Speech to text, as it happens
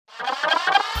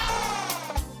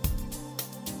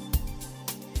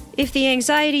If the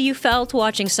anxiety you felt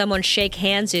watching someone shake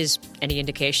hands is any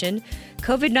indication,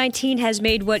 COVID-19 has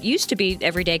made what used to be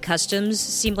everyday customs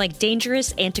seem like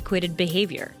dangerous, antiquated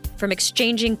behavior. From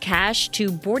exchanging cash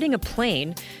to boarding a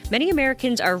plane, many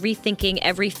Americans are rethinking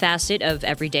every facet of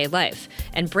everyday life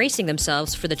and bracing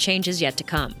themselves for the changes yet to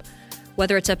come.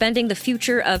 Whether it's upending the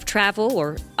future of travel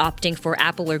or opting for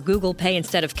Apple or Google Pay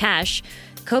instead of cash,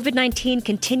 COVID-19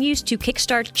 continues to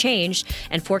kickstart change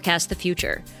and forecast the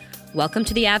future. Welcome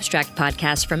to the Abstract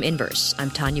Podcast from Inverse.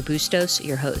 I'm Tanya Bustos,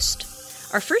 your host.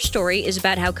 Our first story is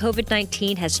about how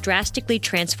COVID-19 has drastically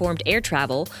transformed air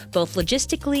travel, both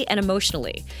logistically and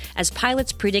emotionally. As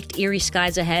pilots predict eerie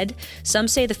skies ahead, some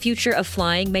say the future of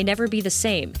flying may never be the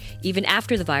same, even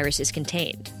after the virus is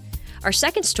contained. Our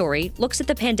second story looks at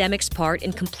the pandemic's part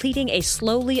in completing a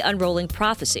slowly unrolling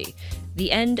prophecy, the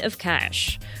end of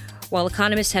cash. While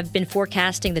economists have been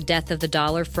forecasting the death of the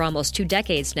dollar for almost 2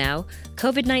 decades now,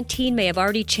 COVID-19 may have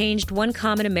already changed one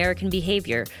common American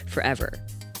behavior forever.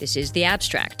 This is The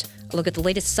Abstract, a look at the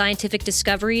latest scientific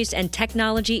discoveries and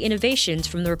technology innovations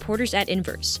from the reporters at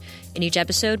Inverse. In each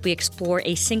episode, we explore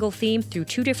a single theme through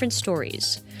 2 different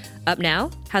stories. Up now,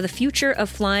 how the future of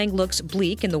flying looks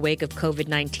bleak in the wake of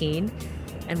COVID-19,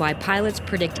 and why pilots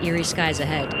predict eerie skies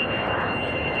ahead.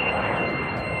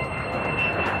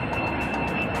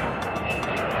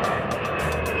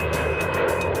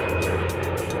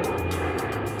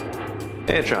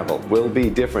 Air travel will be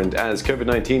different as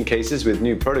COVID-19 cases with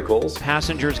new protocols.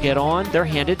 Passengers get on, they're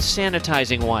handed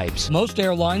sanitizing wipes. Most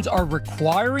airlines are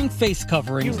requiring face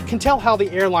coverings. You can tell how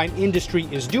the airline industry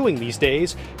is doing these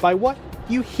days by what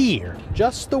you hear,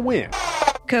 just the wind.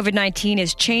 COVID-19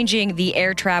 is changing the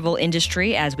air travel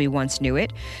industry as we once knew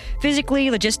it. Physically,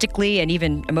 logistically, and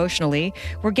even emotionally,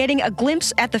 we're getting a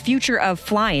glimpse at the future of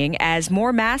flying as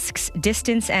more masks,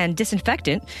 distance, and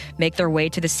disinfectant make their way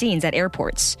to the scenes at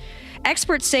airports.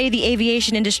 Experts say the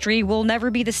aviation industry will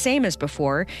never be the same as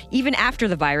before, even after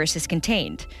the virus is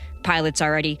contained. Pilots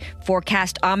already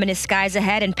forecast ominous skies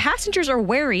ahead, and passengers are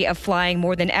wary of flying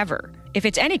more than ever. If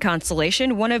it's any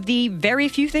consolation, one of the very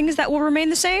few things that will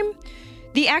remain the same?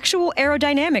 The actual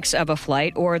aerodynamics of a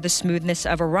flight or the smoothness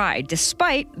of a ride,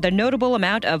 despite the notable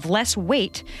amount of less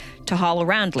weight to haul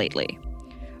around lately.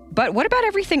 But what about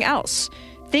everything else?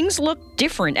 Things look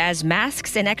different as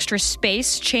masks and extra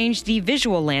space change the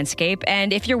visual landscape,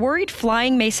 and if you're worried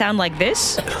flying may sound like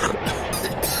this,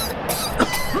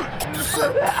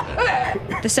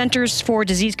 the Centers for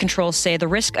Disease Control say the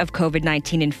risk of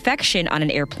COVID-19 infection on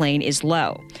an airplane is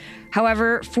low.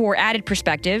 However, for added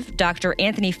perspective, Dr.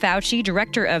 Anthony Fauci,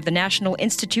 director of the National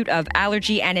Institute of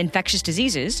Allergy and Infectious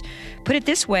Diseases, put it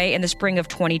this way in the spring of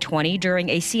 2020 during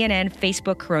a CNN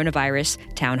Facebook coronavirus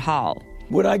town hall.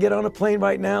 Would I get on a plane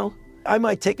right now? I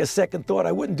might take a second thought.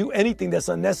 I wouldn't do anything that's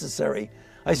unnecessary.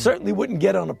 I certainly wouldn't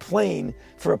get on a plane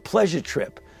for a pleasure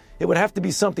trip. It would have to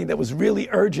be something that was really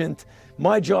urgent.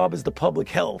 My job is the public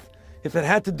health. If it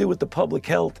had to do with the public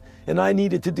health and I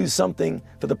needed to do something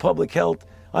for the public health,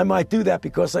 I might do that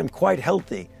because I'm quite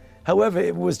healthy. However, if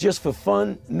it was just for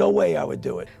fun, no way I would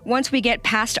do it. Once we get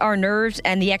past our nerves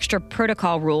and the extra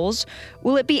protocol rules,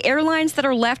 will it be airlines that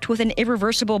are left with an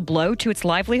irreversible blow to its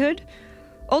livelihood?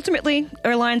 Ultimately,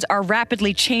 airlines are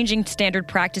rapidly changing standard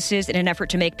practices in an effort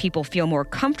to make people feel more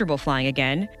comfortable flying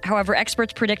again. However,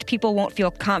 experts predict people won't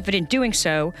feel confident doing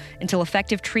so until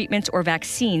effective treatments or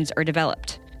vaccines are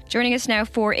developed. Joining us now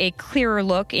for a clearer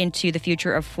look into the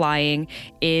future of flying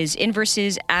is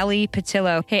Inverse's Ali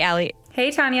Patillo. Hey, Ali.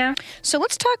 Hey, Tanya. So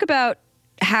let's talk about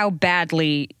how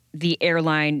badly the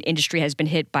airline industry has been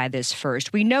hit by this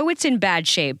first. We know it's in bad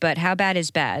shape, but how bad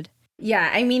is bad?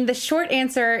 Yeah, I mean, the short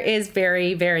answer is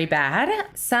very, very bad.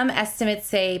 Some estimates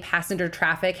say passenger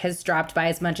traffic has dropped by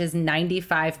as much as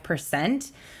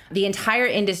 95%. The entire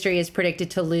industry is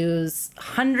predicted to lose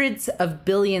hundreds of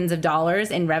billions of dollars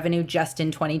in revenue just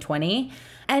in 2020.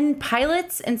 And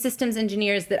pilots and systems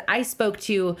engineers that I spoke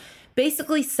to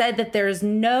basically said that there's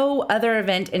no other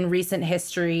event in recent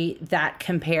history that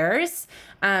compares.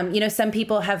 Some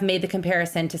people have made the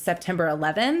comparison to September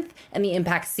 11th and the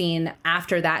impact seen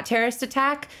after that terrorist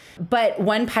attack. But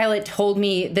one pilot told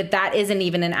me that that isn't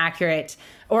even an accurate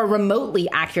or remotely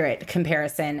accurate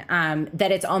comparison,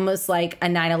 that it's almost like a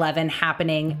 9/11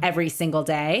 happening every single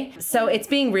day. So it's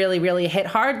being really, really hit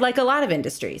hard like a lot of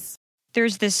industries.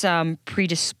 There's this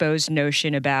predisposed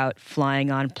notion about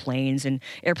flying on planes, and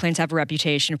airplanes have a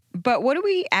reputation. But what do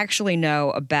we actually know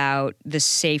about the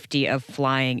safety of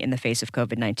flying in the face of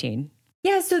COVID-19?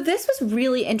 Yeah, so this was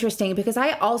really interesting because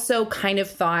I also kind of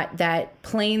thought that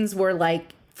planes were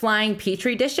like flying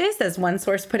petri dishes, as one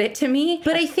source put it to me.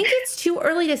 But I think it's too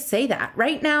early to say that.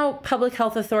 Right now, public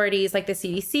health authorities like the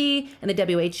CDC and the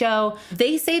WHO,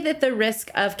 they say that the risk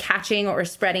of catching or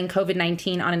spreading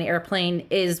COVID-19 on an airplane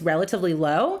is relatively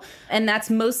low. And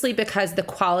that's mostly because the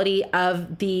quality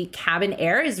of the cabin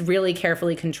air is really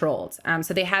carefully controlled.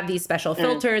 So they have these special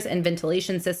filters and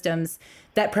ventilation systems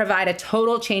that provide a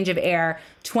total change of air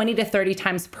 20 to 30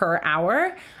 times per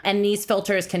hour. And these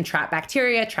filters can trap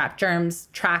bacteria, trap germs,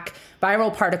 track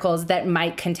viral particles that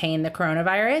might contain the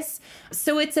coronavirus.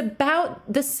 So it's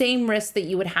about the same risk that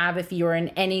you would have if you were in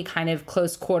any kind of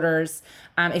close quarters,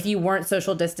 if you weren't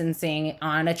social distancing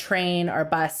on a train or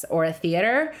bus or a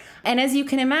theater. And as you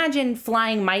can imagine,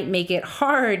 flying might make it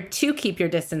hard to keep your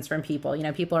distance from people. You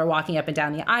know, people are walking up and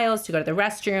down the aisles to go to the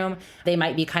restroom. They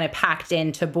might be kind of packed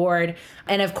in to board.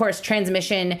 And of course,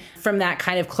 transmission from that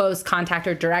kind of close contact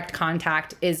or direct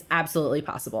contact is absolutely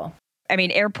possible. I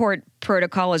mean, airport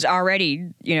protocol is already,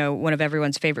 one of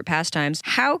everyone's favorite pastimes.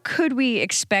 How could we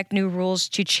expect new rules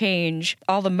to change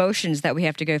all the motions that we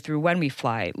have to go through when we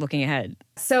fly, looking ahead?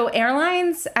 So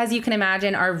airlines, as you can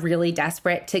imagine, are really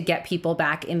desperate to get people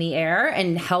back in the air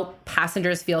and help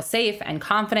passengers feel safe and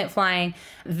confident flying.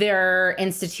 They're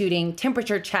instituting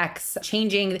temperature checks,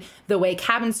 changing the way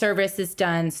cabin service is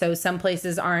done. So some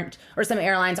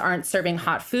airlines aren't serving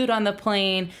hot food on the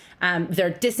plane. They're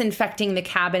disinfecting the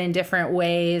cabin in different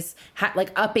ways,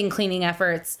 like upping cleaning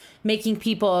efforts, making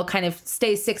people kind of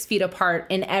stay 6 feet apart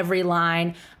in every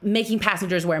line, making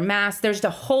passengers wear masks. There's a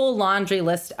whole laundry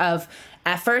list of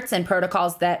efforts and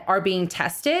protocols that are being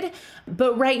tested.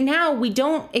 But right now, we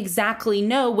don't exactly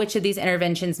know which of these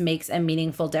interventions makes a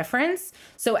meaningful difference.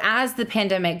 So as the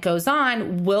pandemic goes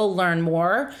on, we'll learn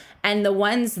more. And the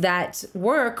ones that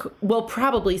work will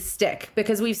probably stick,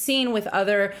 because we've seen with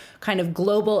other kind of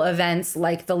global events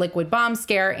like the liquid bomb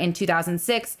scare in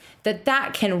 2006,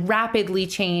 that can rapidly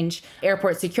change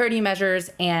airport security measures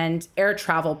and air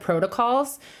travel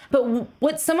protocols. But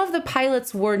what some of the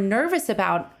pilots were nervous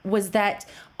about was that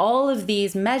all of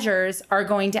these measures are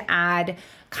going to add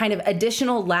kind of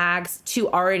additional lags to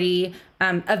already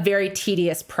a very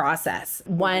tedious process.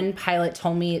 One pilot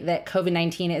told me that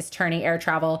COVID-19 is turning air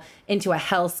travel into a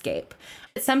hellscape.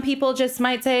 Some people just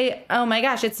might say, oh my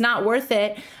gosh, it's not worth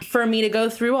it for me to go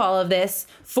through all of this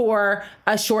for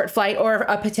a short flight or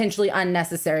a potentially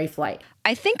unnecessary flight.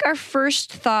 I think our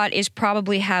first thought is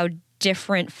probably how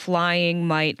different flying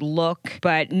might look,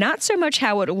 but not so much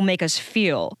how it will make us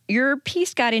feel. Your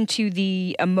piece got into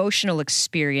the emotional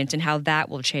experience and how that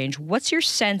will change. What's your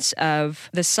sense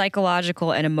of the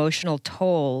psychological and emotional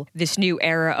toll this new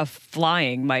era of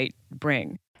flying might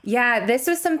bring? Yeah, this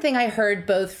was something I heard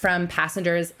both from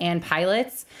passengers and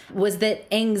pilots, was that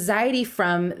anxiety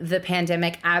from the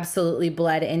pandemic absolutely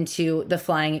bled into the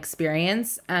flying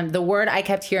experience. The word I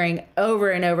kept hearing over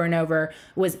and over and over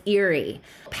was eerie.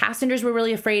 Passengers were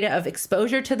really afraid of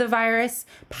exposure to the virus.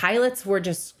 Pilots were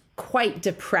just quite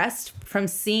depressed from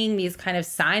seeing these kind of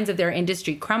signs of their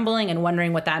industry crumbling and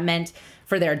wondering what that meant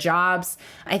for their jobs.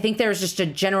 I think there was just a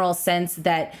general sense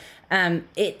that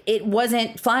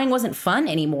flying wasn't fun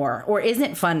anymore, or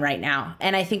isn't fun right now.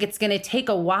 And I think it's going to take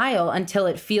a while until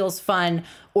it feels fun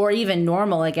or even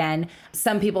normal again.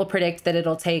 Some people predict that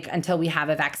it'll take until we have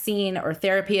a vaccine or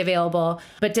therapy available.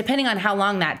 But depending on how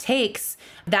long that takes,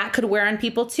 that could wear on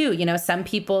people too. You know, some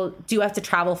people do have to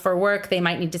travel for work. They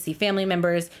might need to see family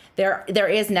members. There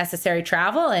is necessary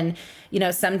travel. And,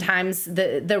 sometimes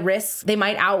the risks, they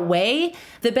might outweigh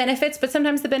the benefits, but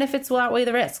sometimes the benefits will outweigh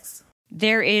the risks.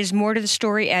 There is more to the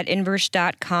story at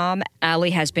inverse.com. Allie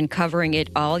has been covering it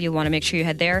all. You'll want to make sure you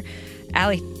head there.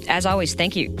 Allie, as always,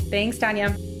 thank you. Thanks,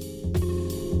 Tanya.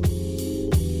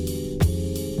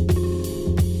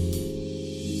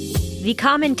 The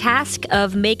common task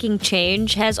of making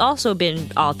change has also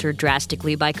been altered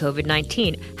drastically by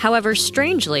COVID-19. However,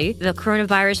 strangely, the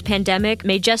coronavirus pandemic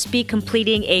may just be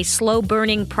completing a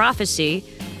slow-burning prophecy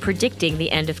predicting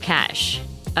the end of cash.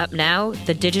 Up now,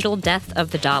 the digital death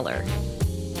of the dollar.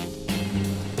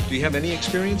 Do you have any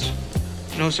experience?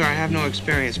 No, sir, I have no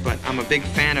experience, but I'm a big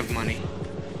fan of money.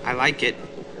 I like it.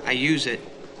 I use it.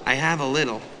 I have a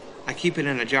little. I keep it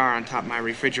in a jar on top of my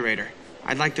refrigerator.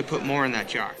 I'd like to put more in that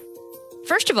jar.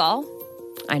 First of all,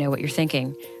 I know what you're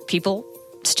thinking. People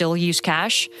still use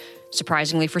cash?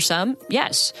 Surprisingly for some,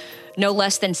 yes. No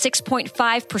less than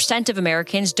 6.5% of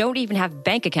Americans don't even have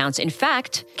bank accounts. In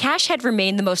fact, cash had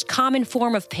remained the most common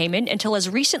form of payment until as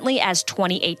recently as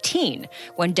 2018,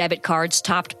 when debit cards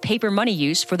topped paper money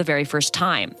use for the very first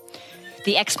time.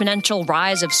 The exponential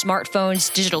rise of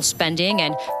smartphones, digital spending,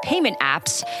 and payment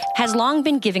apps has long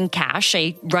been giving cash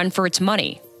a run for its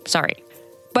money. Sorry.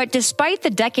 But despite the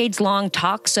decades-long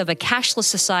talks of a cashless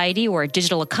society or a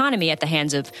digital economy at the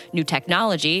hands of new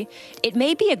technology, it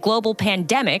may be a global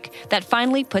pandemic that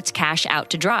finally puts cash out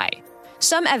to dry.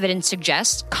 Some evidence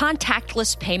suggests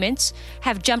contactless payments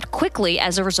have jumped quickly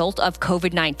as a result of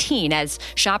COVID-19 as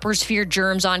shoppers fear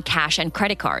germs on cash and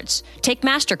credit cards. Take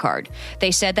MasterCard. They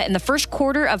said that in the first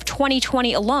quarter of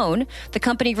 2020 alone, the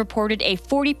company reported a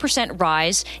 40%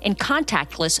 rise in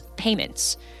contactless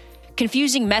payments.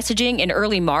 Confusing messaging in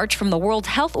early March from the World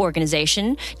Health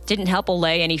Organization didn't help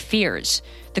allay any fears.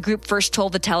 The group first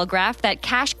told The Telegraph that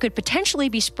cash could potentially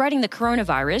be spreading the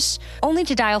coronavirus, only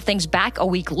to dial things back a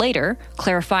week later,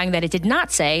 clarifying that it did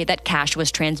not say that cash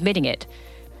was transmitting it.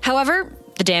 However,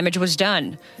 the damage was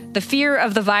done. The fear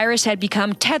of the virus had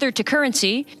become tethered to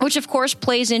currency, which of course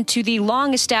plays into the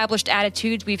long-established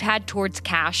attitudes we've had towards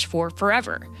cash for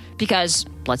forever. Because,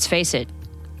 let's face it,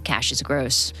 cash is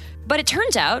gross. But it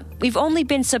turns out we've only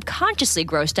been subconsciously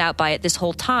grossed out by it this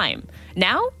whole time.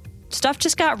 Now, stuff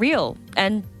just got real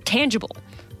and tangible.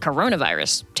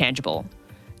 Coronavirus tangible.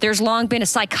 There's long been a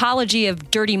psychology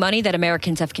of dirty money that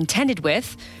Americans have contended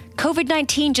with.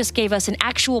 COVID-19 just gave us an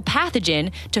actual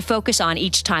pathogen to focus on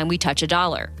each time we touch a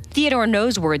dollar. Theodore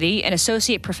Noseworthy, an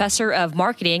associate professor of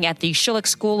marketing at the Schulich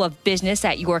School of Business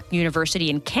at York University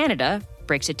in Canada,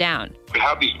 breaks it down. We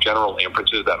have these general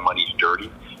inferences that money's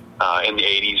dirty. In the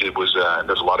 80s, it was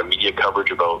there's a lot of media coverage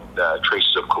about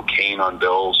traces of cocaine on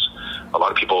bills. A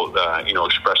lot of people,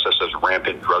 expressed this as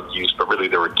rampant drug use, but really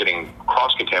they were getting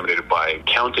cross-contaminated by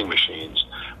counting machines.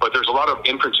 But there's a lot of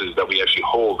inferences that we actually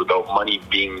hold about money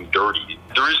being dirty.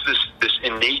 There is this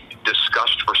innate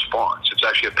disgust response. It's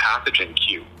actually a pathogen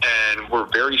cue, and we're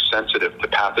very sensitive to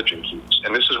pathogen cues.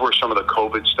 And this is where some of the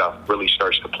COVID stuff really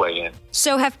starts to play in.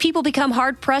 So have people become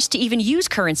hard-pressed to even use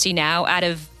currency now out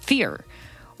of fear?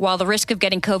 While the risk of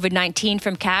getting COVID-19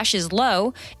 from cash is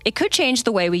low, it could change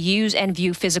the way we use and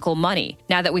view physical money.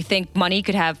 Now that we think money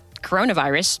could have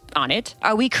coronavirus on it,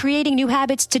 are we creating new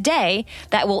habits today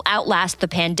that will outlast the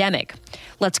pandemic?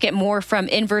 Let's get more from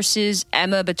Inverse's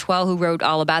Emma Batwell, who wrote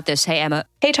all about this. Hey, Emma.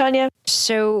 Hey, Tanya.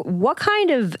 So what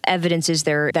kind of evidence is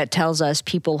there that tells us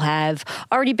people have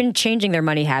already been changing their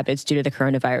money habits due to the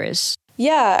coronavirus?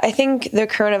 Yeah, I think the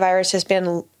coronavirus has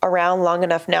been around long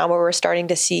enough now where we're starting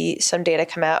to see some data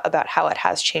come out about how it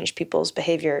has changed people's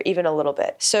behavior even a little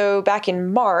bit. So back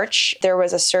in March, there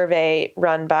was a survey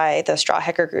run by the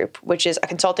Strawhecker Group, which is a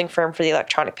consulting firm for the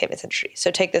electronic payments industry.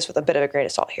 So take this with a bit of a grain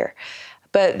of salt here.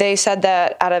 But they said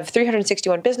that out of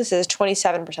 361 businesses,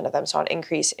 27% of them saw an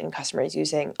increase in customers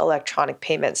using electronic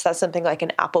payments. That's something like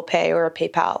an Apple Pay or a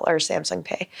PayPal or Samsung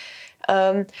Pay.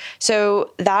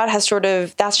 So that has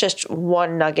that's just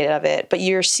one nugget of it, but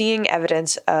you're seeing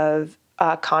evidence of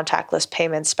contactless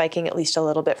payments spiking at least a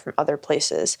little bit from other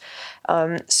places.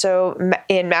 So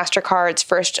in MasterCard's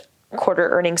first quarter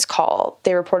earnings call,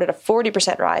 they reported a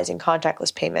 40% rise in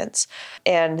contactless payments.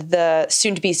 And the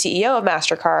soon-to-be CEO of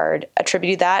MasterCard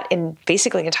attributed that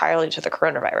basically entirely to the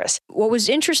coronavirus. What was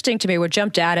interesting to me, what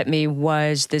jumped out at me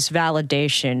was this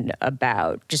validation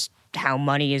about just how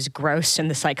money is gross and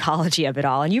the psychology of it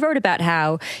all. And you wrote about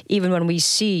how even when we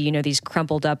see, these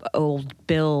crumpled up old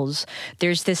bills,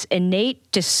 there's this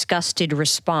innate disgusted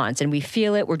response and we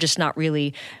feel it. We're just not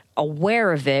really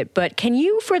aware of it. But can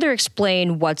you further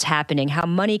explain what's happening, how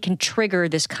money can trigger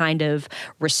this kind of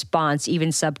response,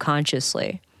 even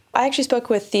subconsciously? I actually spoke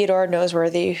with Theodore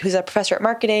Noseworthy, who's a professor at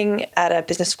marketing at a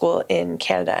business school in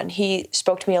Canada, and he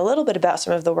spoke to me a little bit about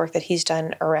some of the work that he's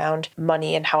done around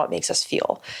money and how it makes us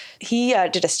feel. He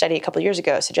did a study a couple of years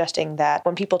ago suggesting that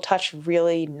when people touch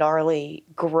really gnarly,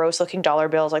 gross-looking dollar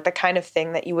bills, like the kind of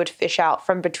thing that you would fish out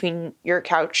from between your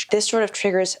couch, this sort of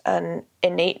triggers an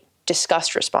innate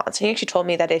disgust response. And he actually told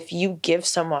me that if you give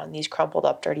someone these crumpled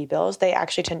up dirty bills, they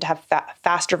actually tend to have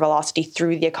faster velocity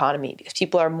through the economy because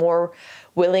people are more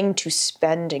willing to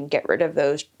spend and get rid of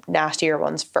those nastier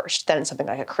ones first than something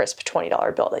like a crisp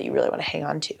 $20 bill that you really want to hang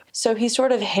on to. So he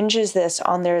sort of hinges this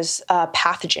on there's a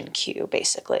pathogen cue,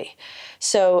 basically.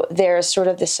 So there's sort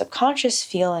of this subconscious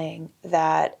feeling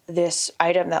that this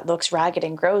item that looks ragged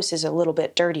and gross is a little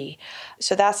bit dirty.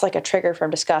 So that's like a trigger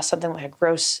from disgust, something like a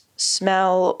gross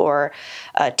smell or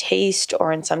a taste,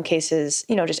 or in some cases,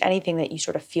 just anything that you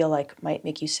sort of feel like might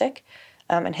make you sick.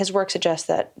 And his work suggests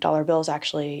that dollar bills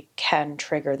actually can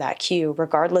trigger that cue,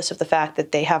 regardless of the fact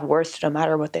that they have worth no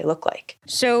matter what they look like.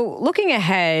 So looking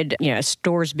ahead,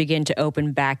 stores begin to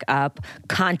open back up.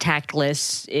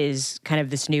 Contactless is kind of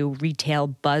this new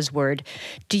retail buzzword.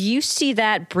 Do you see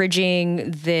that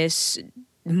bridging this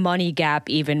money gap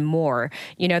even more.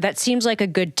 You know, that seems like a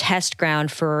good test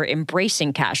ground for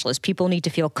embracing cashless. People need to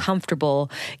feel comfortable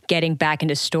getting back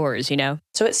into stores, you know?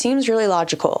 So it seems really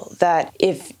logical that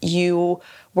if you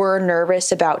were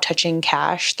nervous about touching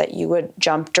cash, that you would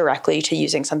jump directly to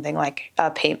using something like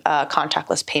a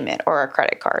contactless payment or a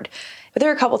credit card. But there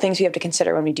are a couple things we have to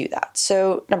consider when we do that.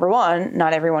 So number one,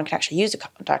 not everyone can actually use a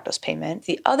contactless payment.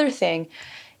 The other thing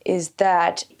is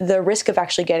that the risk of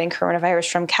actually getting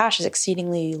coronavirus from cash is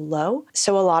exceedingly low.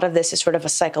 So a lot of this is sort of a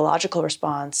psychological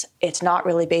response. It's not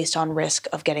really based on risk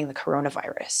of getting the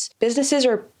coronavirus. Businesses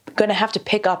are going to have to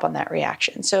pick up on that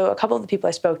reaction. So a couple of the people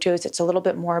I spoke to, it's a little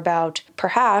bit more about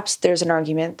perhaps there's an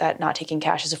argument that not taking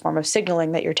cash is a form of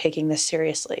signaling that you're taking this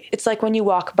seriously. It's like when you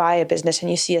walk by a business and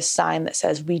you see a sign that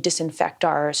says we disinfect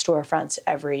our storefronts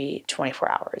every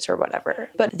 24 hours or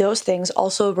whatever. But those things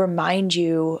also remind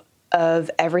you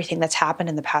of everything that's happened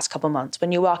in the past couple months.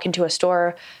 When you walk into a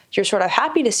store, you're sort of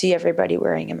happy to see everybody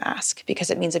wearing a mask because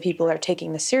it means that people are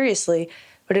taking this seriously.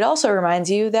 But it also reminds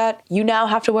you that you now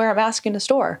have to wear a mask in a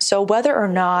store. So whether or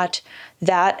not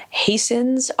that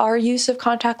hastens our use of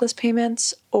contactless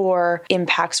payments or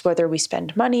impacts whether we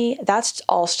spend money, that's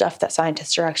all stuff that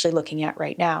scientists are actually looking at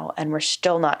right now. And we're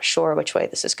still not sure which way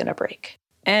this is going to break.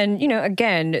 And, you know,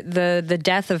 again, the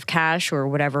death of cash, or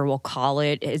whatever we'll call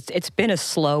it, it's been a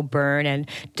slow burn. And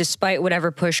despite whatever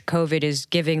push COVID is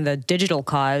giving the digital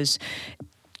cause,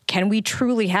 can we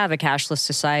truly have a cashless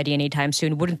society anytime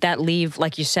soon? Wouldn't that leave,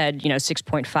 like you said,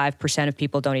 6.5% of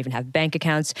people don't even have bank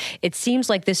accounts? It seems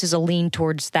like this is a lean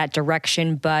towards that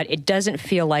direction, but it doesn't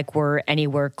feel like we're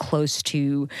anywhere close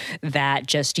to that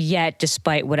just yet,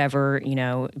 despite whatever,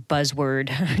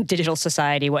 buzzword, digital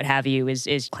society, what have you,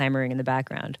 is clamoring in the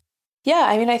background. Yeah,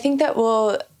 I mean, I think that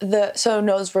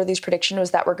Noseworthy's prediction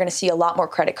was that we're going to see a lot more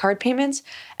credit card payments.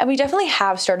 And we definitely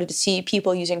have started to see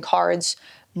people using cards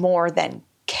more than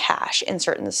cash in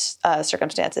certain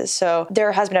circumstances. So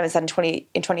there has been evidence that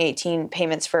in 2018,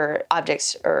 payments for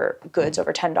objects or goods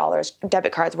over $10,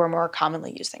 debit cards were more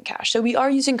commonly used than cash. So we are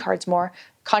using cards more.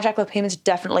 Contactless payments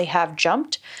definitely have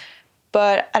jumped,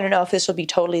 but I don't know if this will be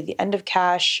totally the end of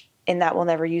cash in that we'll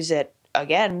never use it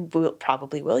again. We'll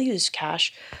probably will use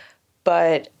cash,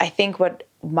 but I think what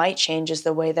might change is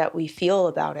the way that we feel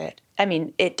about it. I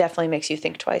mean, it definitely makes you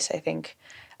think twice, I think.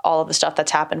 All of the stuff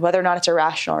that's happened, whether or not it's a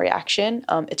rational reaction,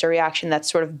 it's a reaction that's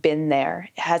sort of been there.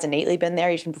 It has innately been there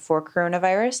even before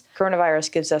coronavirus.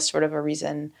 Coronavirus gives us sort of a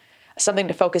reason, something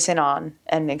to focus in on,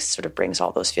 and sort of brings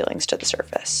all those feelings to the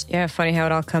surface. Yeah, funny how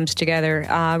it all comes together.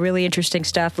 Really interesting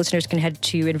stuff. Listeners can head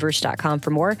to inverse.com for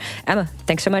more. Emma,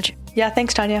 thanks so much. Yeah,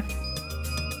 thanks, Tanya.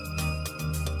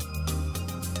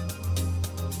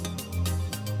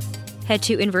 Head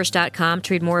to inverse.com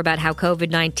to read more about how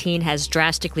COVID-19 has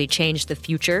drastically changed the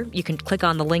future. You can click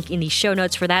on the link in the show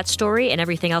notes for that story and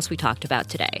everything else we talked about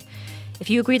today. If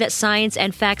you agree that science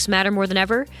and facts matter more than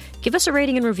ever, give us a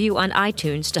rating and review on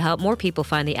iTunes to help more people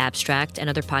find The Abstract and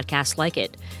other podcasts like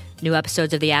it. New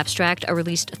episodes of The Abstract are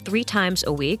released 3 times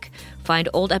a week. Find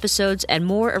old episodes and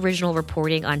more original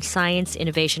reporting on science,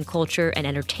 innovation, culture, and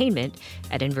entertainment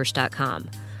at inverse.com.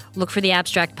 Look for The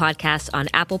Abstract podcast on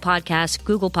Apple Podcasts,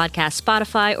 Google Podcasts,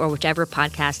 Spotify, or whichever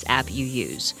podcast app you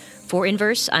use. For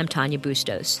Inverse, I'm Tanya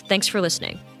Bustos. Thanks for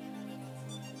listening.